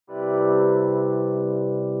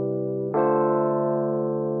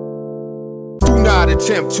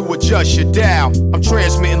attempt to adjust your dial. I'm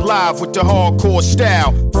transmitting live with the hardcore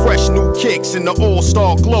style. Fresh new kicks in the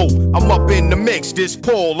all-star glow. I'm up in the mix, this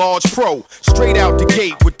Paul, large pro. Straight out the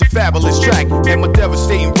gate with the fabulous track. And my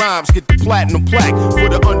devastating rhymes get the platinum plaque. For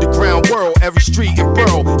the underground world, every street and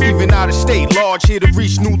borough. Even out of state, large here to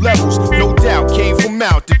reach new levels. No doubt, came from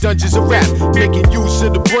out the dungeons of rap. Making use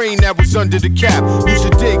of the brain that was under the cap. Used to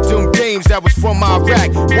dig them games that was from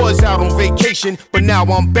Iraq. Was out on vacation, but now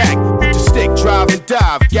I'm back. With the stick, drive and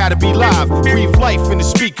dive. Gotta be live, breathe life in the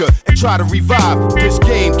speaker and try to revive this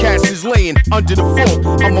game. Cats is laying under the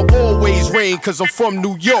fort. I'ma always reign cause I'm from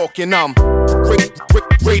New York and I'm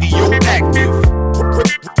radioactive.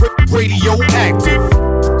 Radioactive.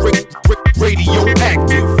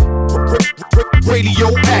 Radioactive.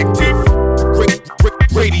 Radioactive.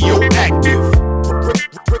 Radioactive.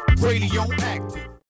 Radioactive.